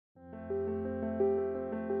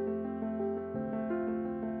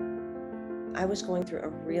I was going through a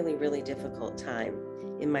really, really difficult time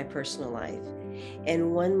in my personal life.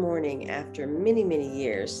 And one morning, after many, many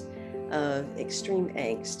years of extreme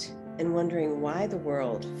angst and wondering why the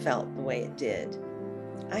world felt the way it did,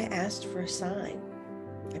 I asked for a sign.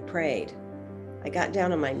 I prayed. I got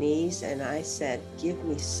down on my knees and I said, give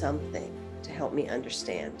me something to help me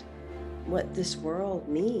understand what this world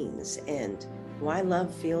means and why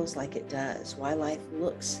love feels like it does, why life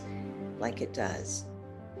looks like it does.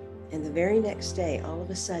 And the very next day, all of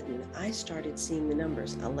a sudden, I started seeing the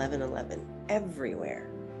numbers 1111 everywhere.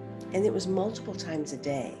 And it was multiple times a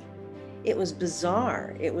day. It was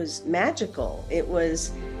bizarre. It was magical. It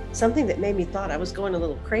was something that made me thought I was going a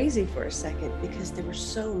little crazy for a second because there were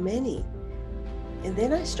so many. And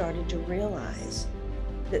then I started to realize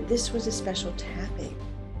that this was a special tapping,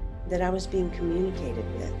 that I was being communicated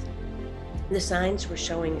with. The signs were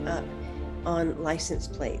showing up on license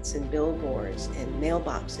plates and billboards and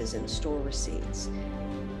mailboxes and store receipts.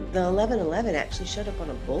 The 1111 actually showed up on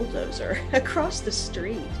a bulldozer across the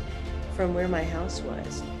street from where my house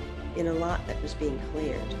was, in a lot that was being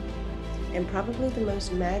cleared. And probably the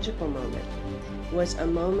most magical moment was a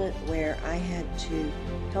moment where I had to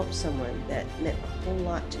help someone that meant a whole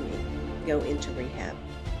lot to me go into rehab.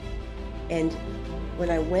 And when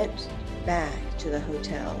I went back to the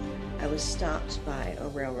hotel, I was stopped by a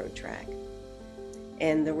railroad track.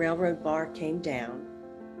 And the railroad bar came down,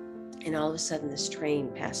 and all of a sudden this train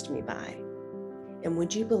passed me by. And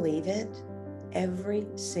would you believe it? Every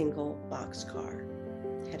single boxcar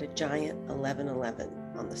had a giant 1111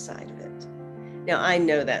 on the side of it. Now, I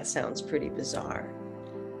know that sounds pretty bizarre,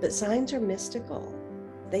 but signs are mystical.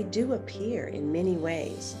 They do appear in many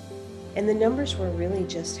ways. And the numbers were really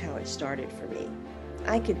just how it started for me.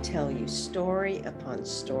 I could tell you story upon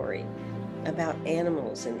story about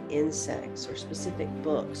animals and insects or specific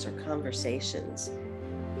books or conversations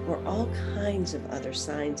or all kinds of other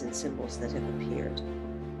signs and symbols that have appeared.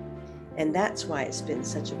 And that's why it's been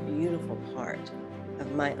such a beautiful part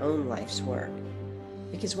of my own life's work.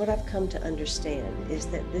 Because what I've come to understand is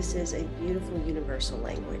that this is a beautiful universal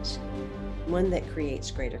language, one that creates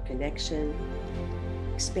greater connection,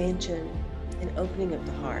 expansion, and opening of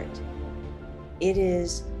the heart. It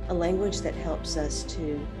is a language that helps us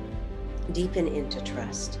to deepen into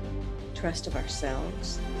trust of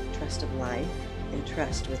ourselves, trust of life, and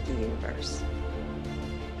trust with the universe.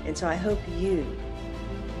 And so I hope you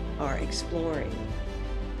are exploring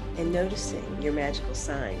and noticing your magical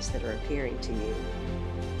signs that are appearing to you.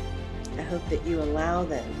 I hope that you allow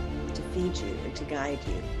them to feed you and to guide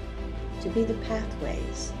you, to be the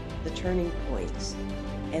pathways, the turning points,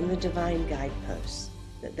 and the divine guideposts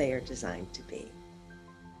that they are designed to be.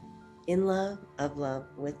 In love, of love,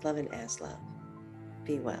 with love, and as love.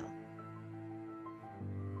 Be well.